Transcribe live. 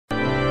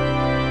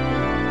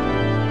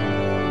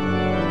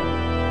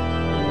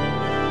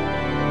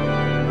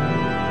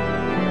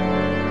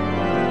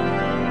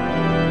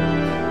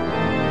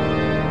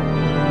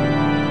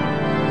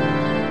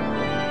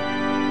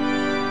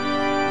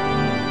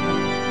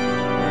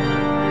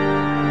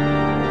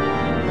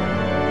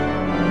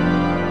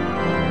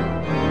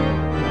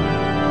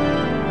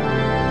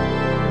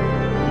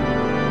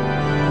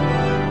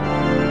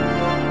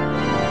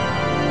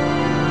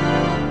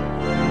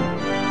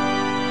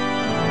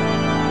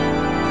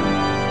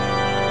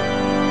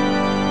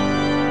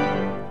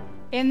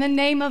In the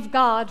name of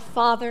God,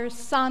 Father,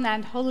 Son,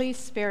 and Holy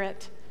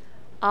Spirit.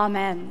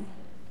 Amen.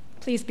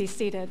 Please be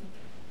seated.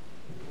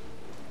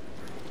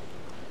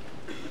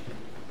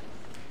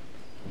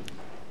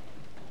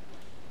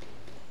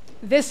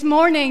 This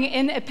morning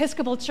in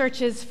Episcopal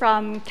churches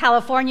from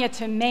California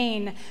to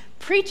Maine,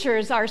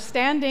 preachers are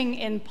standing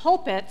in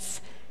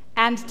pulpits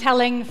and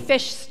telling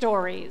fish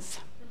stories.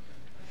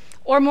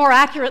 Or more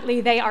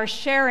accurately, they are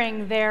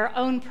sharing their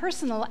own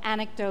personal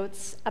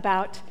anecdotes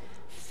about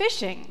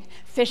fishing.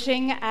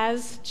 Fishing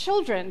as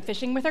children,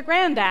 fishing with their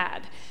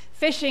granddad,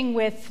 fishing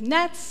with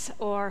nets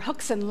or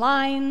hooks and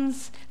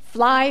lines,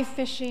 fly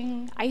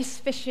fishing, ice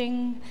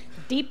fishing,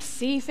 deep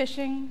sea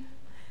fishing.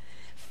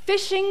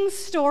 Fishing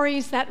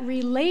stories that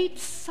relate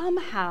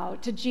somehow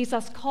to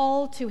Jesus'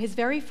 call to his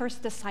very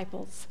first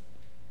disciples.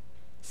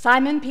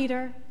 Simon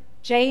Peter,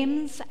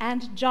 James,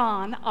 and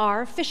John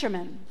are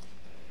fishermen,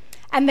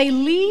 and they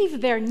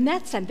leave their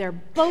nets and their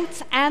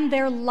boats and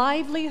their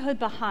livelihood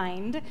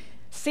behind,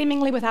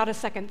 seemingly without a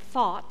second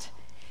thought,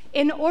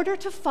 in order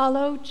to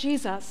follow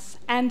Jesus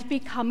and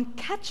become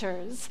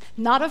catchers,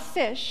 not of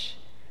fish,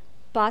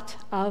 but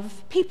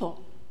of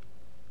people.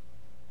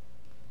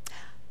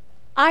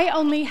 I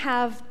only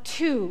have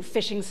 2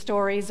 fishing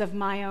stories of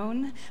my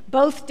own.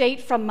 Both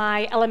date from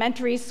my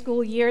elementary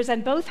school years,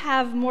 and both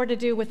have more to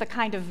do with the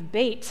kind of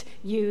bait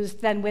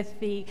used than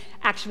with the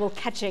actual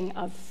catching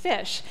of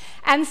fish.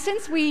 And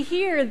since we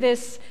hear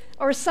this,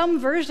 or some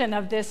version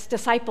of this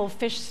disciple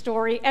fish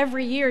story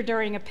every year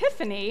during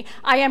Epiphany,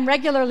 I am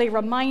regularly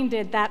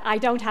reminded that I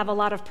don't have a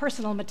lot of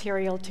personal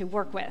material to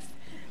work with.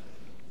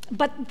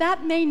 But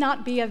that may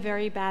not be a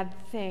very bad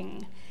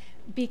thing,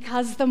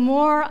 because the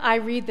more I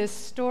read this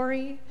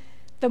story,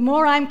 the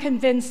more I'm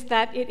convinced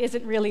that it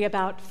isn't really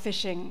about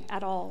fishing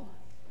at all.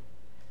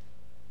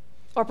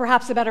 Or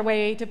perhaps a better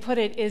way to put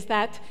it is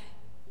that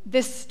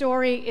this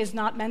story is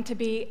not meant to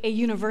be a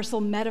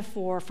universal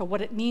metaphor for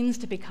what it means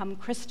to become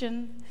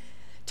Christian,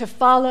 to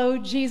follow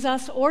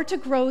Jesus, or to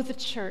grow the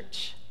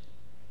church.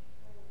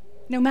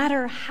 No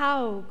matter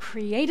how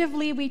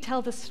creatively we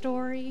tell the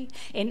story,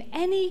 in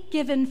any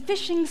given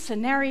fishing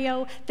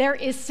scenario, there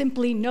is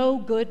simply no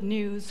good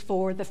news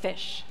for the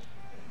fish.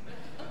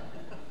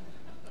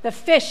 The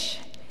fish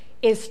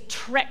is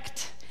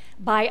tricked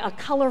by a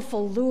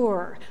colorful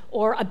lure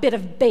or a bit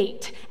of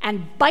bait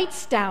and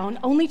bites down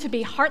only to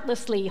be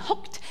heartlessly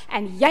hooked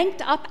and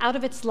yanked up out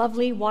of its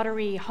lovely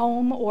watery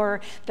home,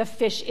 or the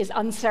fish is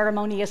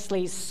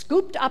unceremoniously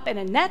scooped up in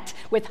a net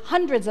with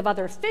hundreds of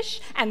other fish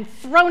and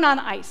thrown on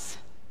ice.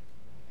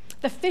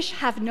 The fish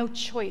have no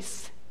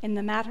choice in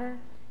the matter,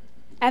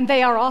 and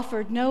they are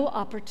offered no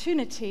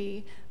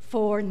opportunity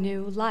for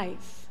new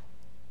life.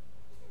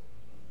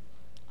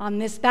 On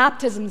this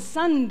Baptism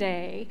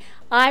Sunday,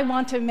 I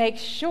want to make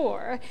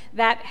sure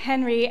that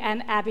Henry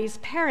and Abby's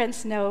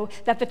parents know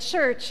that the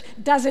church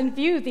doesn't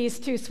view these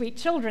 2 sweet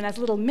children as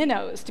little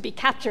minnows to be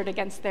captured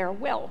against their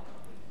will.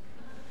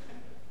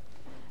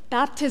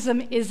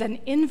 Baptism is an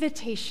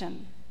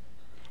invitation,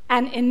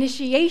 an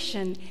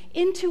initiation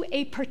into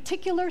a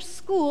particular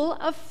school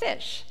of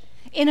fish,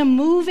 in a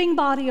moving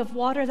body of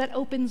water that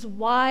opens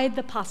wide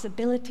the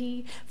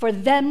possibility for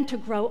them to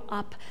grow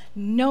up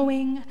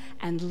knowing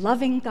and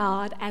loving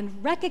God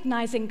and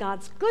recognizing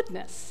God's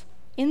goodness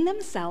in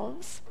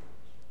themselves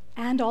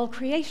and all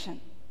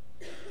creation.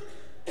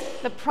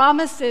 The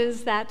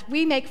promises that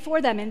we make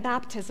for them in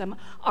baptism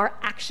are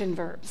action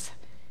verbs,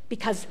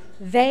 because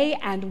they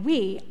and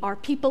we are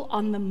people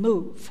on the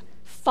move,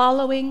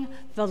 following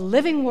the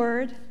living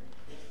word,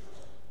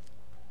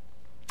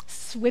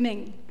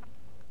 swimming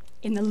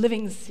in the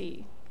living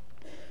sea.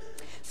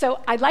 So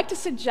I'd like to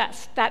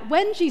suggest that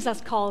when Jesus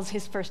calls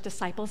his first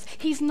disciples,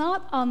 he's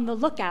not on the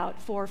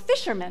lookout for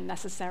fishermen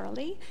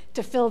necessarily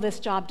to fill this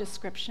job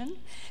description,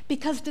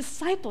 because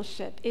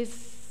discipleship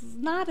is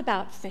not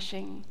about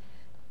fishing,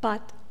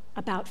 but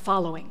about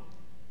following.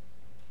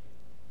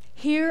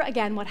 Hear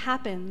again what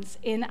happens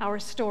in our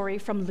story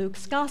from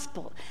Luke's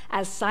gospel,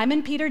 as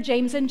Simon, Peter,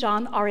 James, and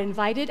John are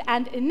invited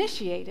and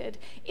initiated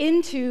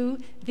into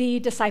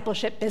the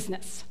discipleship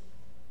business.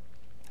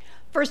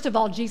 First of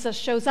all, Jesus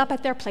shows up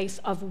at their place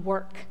of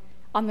work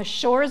on the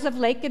shores of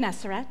Lake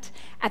Gennesaret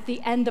at the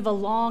end of a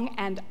long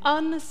and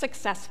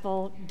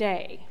unsuccessful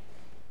day.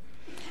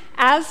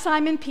 As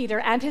Simon Peter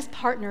and his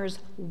partners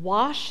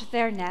wash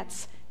their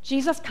nets,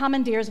 Jesus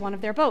commandeers one of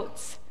their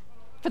boats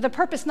for the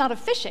purpose not of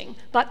fishing,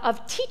 but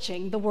of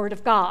teaching the word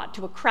of God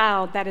to a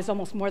crowd that is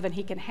almost more than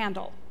he can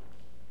handle.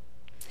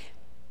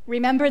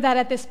 Remember that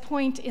at this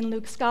point in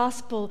Luke's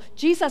gospel,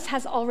 Jesus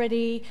has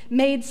already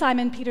made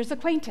Simon Peter's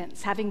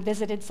acquaintance, having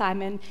visited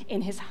Simon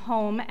in his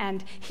home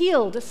and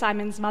healed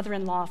Simon's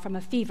mother-in-law from a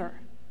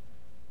fever.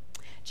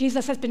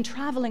 Jesus has been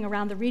traveling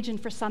around the region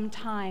for some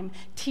time,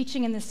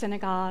 teaching in the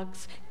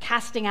synagogues,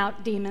 casting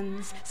out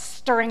demons,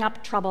 stirring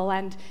up trouble,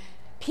 and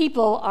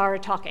people are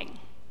talking.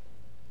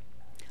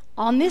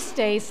 On this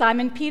day,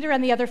 Simon Peter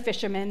and the other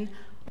fishermen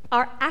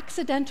are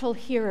accidental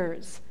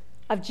hearers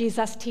of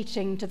Jesus'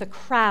 teaching to the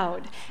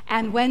crowd.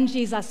 And when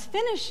Jesus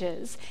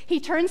finishes, he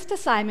turns to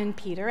Simon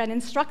Peter and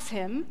instructs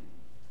him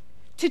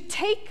to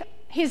take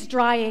his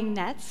drying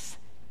nets,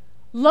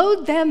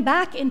 load them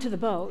back into the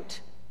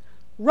boat,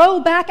 row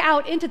back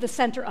out into the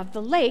center of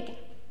the lake,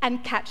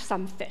 and catch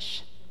some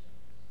fish.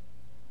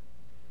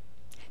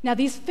 Now,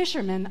 these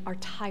fishermen are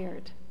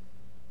tired.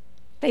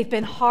 They've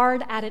been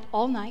hard at it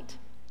all night,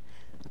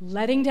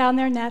 letting down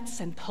their nets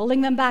and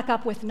pulling them back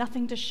up with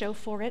nothing to show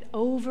for it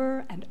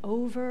over and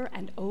over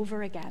and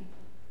over again.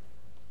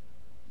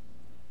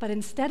 But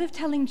instead of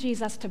telling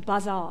Jesus to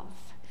buzz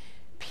off,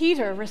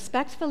 Peter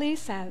respectfully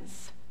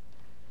says,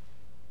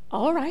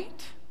 "All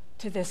right,"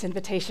 to this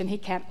invitation he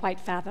can't quite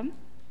fathom.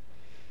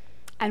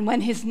 And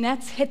when his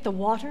nets hit the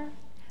water,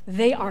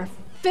 they are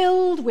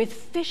filled with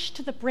fish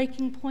to the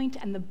breaking point,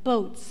 and the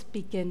boats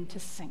begin to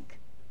sink.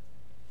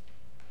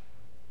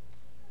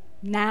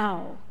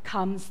 Now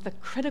comes the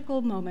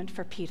critical moment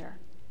for Peter.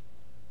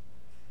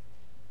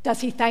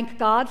 Does he thank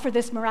God for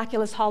this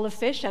miraculous haul of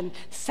fish and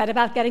set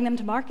about getting them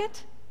to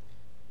market?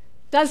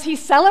 Does he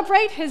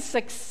celebrate his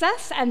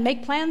success and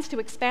make plans to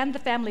expand the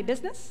family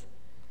business?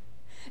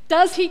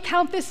 Does he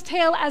count this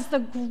tale as the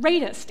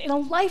greatest in a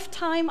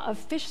lifetime of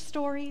fish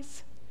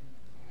stories?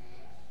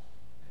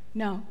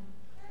 No.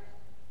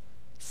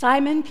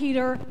 Simon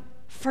Peter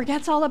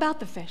forgets all about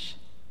the fish.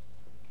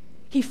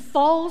 He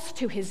falls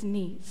to his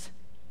knees.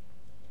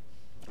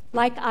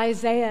 Like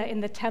Isaiah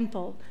in the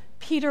temple,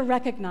 Peter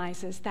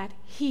recognizes that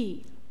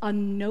he, a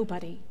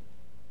nobody,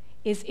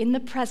 is in the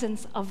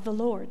presence of the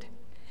Lord,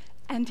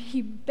 and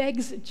he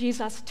begs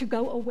Jesus to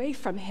go away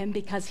from him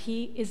because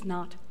he is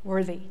not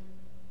worthy.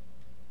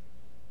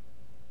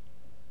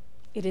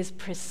 It is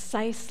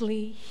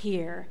precisely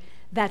here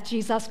that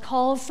Jesus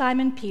calls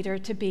Simon Peter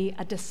to be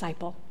a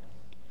disciple.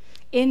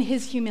 In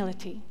his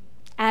humility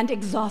and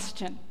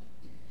exhaustion,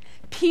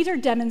 Peter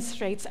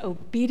demonstrates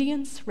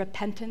obedience,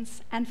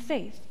 repentance, and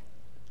faith.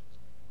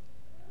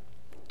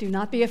 "Do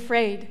not be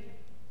afraid,"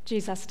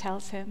 Jesus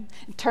tells him,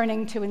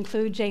 turning to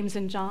include James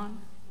and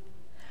John.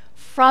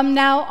 "From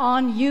now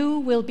on, you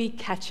will be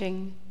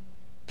catching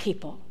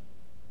people."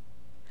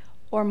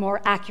 Or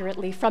more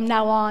accurately, from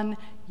now on,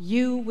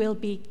 you will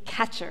be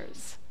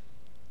catchers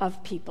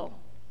of people.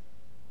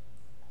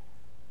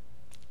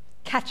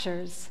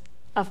 Catchers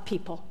of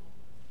people.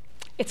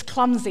 It's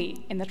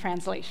clumsy in the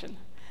translation.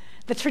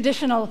 The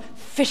traditional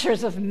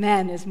fishers of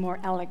men is more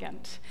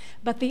elegant,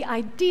 but the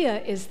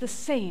idea is the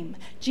same.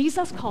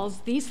 Jesus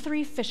calls these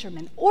three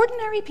fishermen,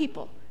 ordinary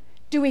people,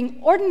 doing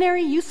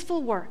ordinary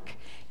useful work,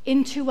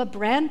 into a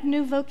brand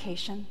new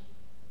vocation.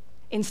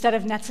 Instead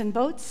of nets and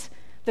boats,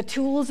 the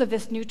tools of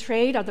this new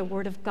trade are the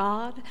Word of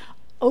God,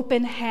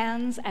 open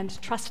hands,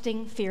 and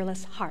trusting,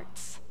 fearless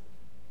hearts.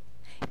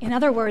 In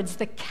other words,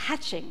 the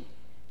catching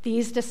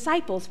these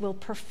disciples will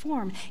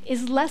perform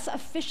is less a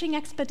fishing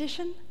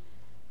expedition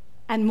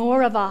and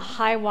more of a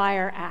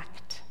high-wire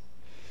act.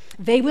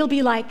 They will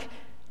be like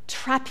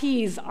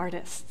trapeze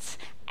artists,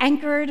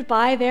 anchored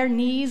by their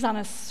knees on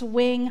a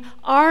swing,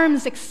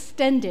 arms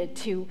extended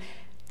to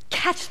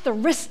catch the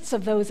wrists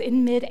of those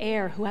in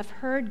midair who have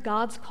heard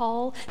God's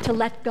call to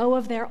let go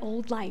of their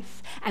old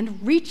life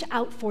and reach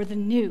out for the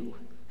new.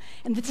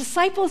 And the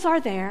disciples are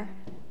there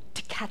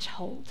to catch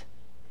hold.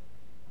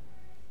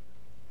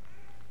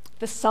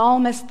 The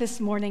psalmist this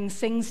morning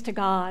sings to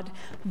God,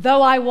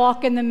 "Though I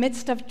walk in the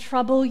midst of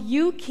trouble,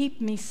 you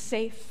keep me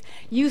safe.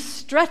 You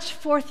stretch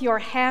forth your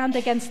hand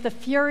against the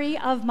fury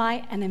of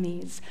my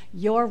enemies.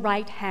 Your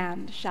right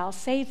hand shall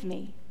save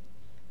me."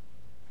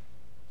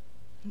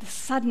 The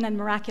sudden and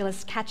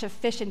miraculous catch of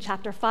fish in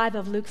chapter 5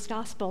 of Luke's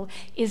gospel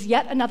is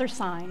yet another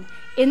sign,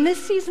 in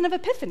this season of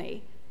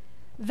Epiphany,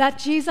 that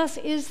Jesus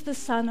is the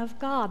Son of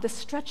God, the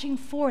stretching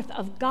forth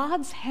of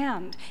God's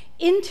hand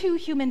into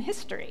human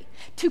history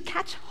to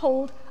catch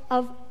hold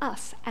of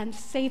us and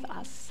save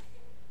us.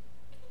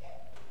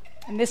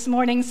 And this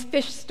morning's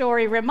fish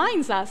story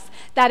reminds us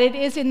that it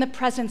is in the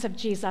presence of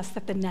Jesus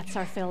that the nets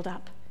are filled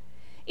up.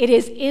 It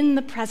is in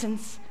the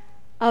presence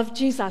of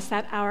Jesus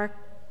that our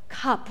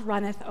cup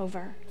runneth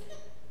over.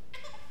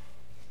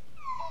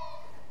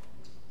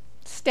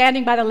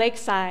 Standing by the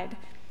lakeside,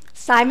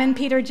 Simon,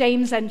 Peter,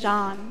 James, and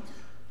John,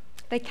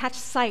 they catch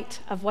sight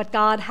of what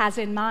God has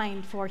in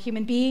mind for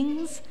human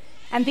beings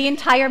and the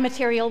entire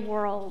material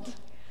world.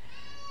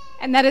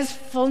 And that is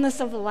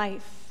fullness of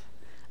life,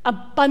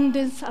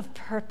 abundance of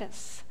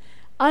purpose,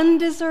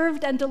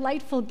 undeserved and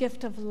delightful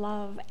gift of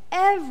love,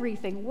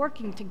 everything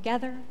working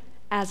together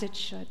as it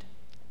should.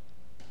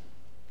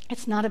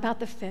 It's not about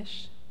the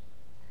fish.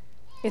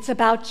 It's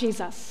about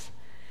Jesus,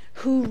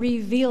 who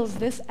reveals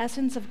this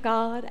essence of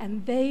God,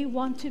 and they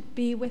want to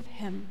be with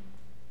him.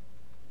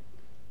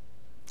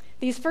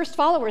 These first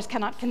followers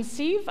cannot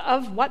conceive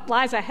of what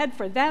lies ahead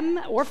for them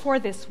or for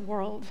this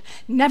world.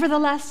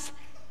 Nevertheless,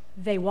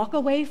 they walk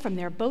away from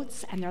their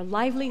boats and their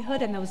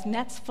livelihood and those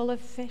nets full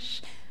of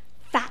fish,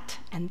 fat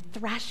and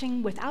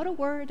thrashing, without a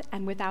word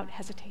and without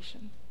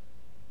hesitation.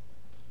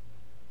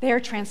 Their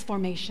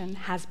transformation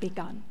has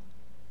begun.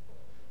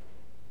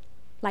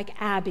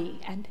 Like Abby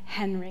and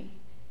Henry,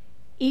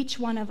 each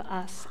one of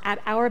us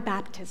at our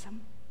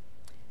baptism,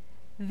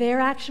 their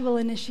actual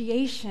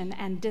initiation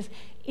and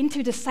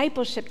into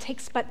discipleship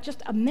takes but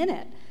just a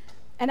minute,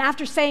 And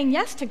after saying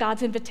yes to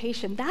God's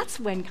invitation, that's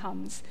when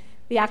comes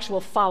the actual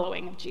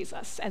following of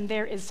Jesus. And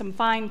there is some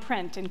fine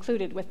print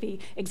included with the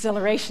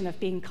exhilaration of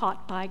being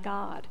caught by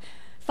God.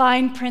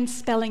 Fine print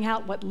spelling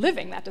out what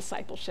living that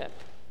discipleship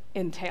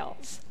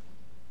entails,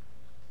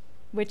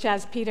 which,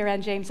 as Peter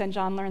and James and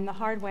John learned the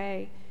hard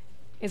way,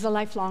 is a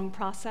lifelong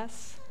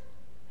process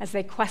as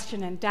they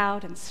question and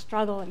doubt and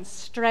struggle and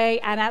stray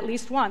and at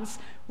least once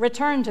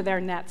return to their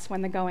nets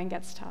when the going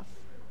gets tough.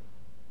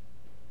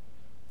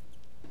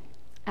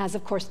 As,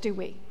 of course, do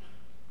we.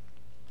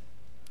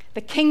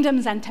 The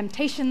kingdoms and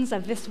temptations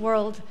of this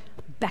world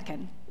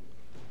beckon.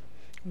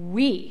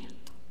 We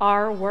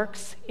are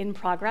works in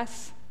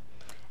progress,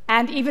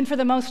 and even for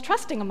the most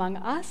trusting among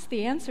us,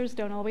 the answers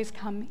don't always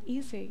come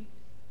easy.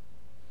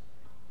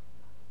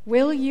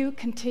 Will you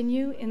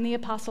continue in the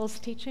apostles'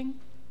 teaching?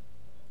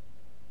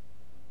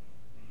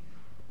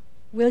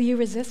 Will you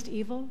resist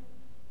evil?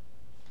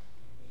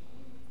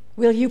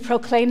 Will you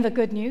proclaim the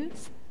good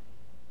news?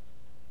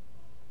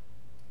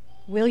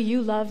 Will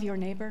you love your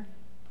neighbor?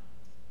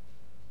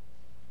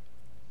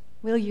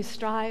 Will you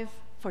strive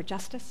for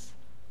justice?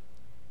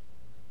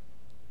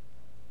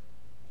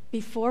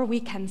 Before we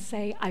can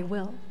say, I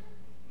will,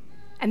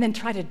 and then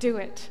try to do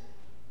it,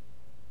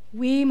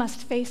 we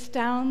must face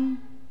down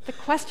the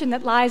question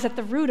that lies at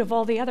the root of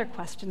all the other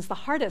questions, the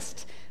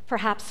hardest,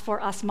 perhaps,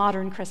 for us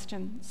modern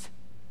Christians.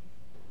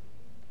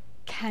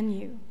 Can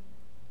you,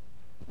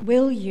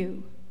 will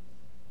you,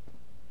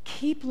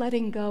 keep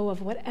letting go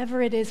of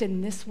whatever it is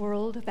in this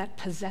world that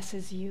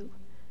possesses you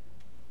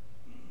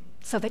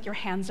so that your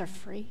hands are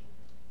free?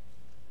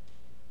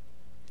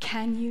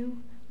 Can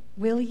you,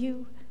 will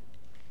you,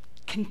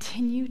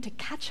 continue to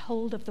catch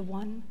hold of the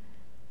one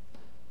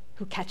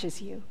who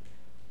catches you?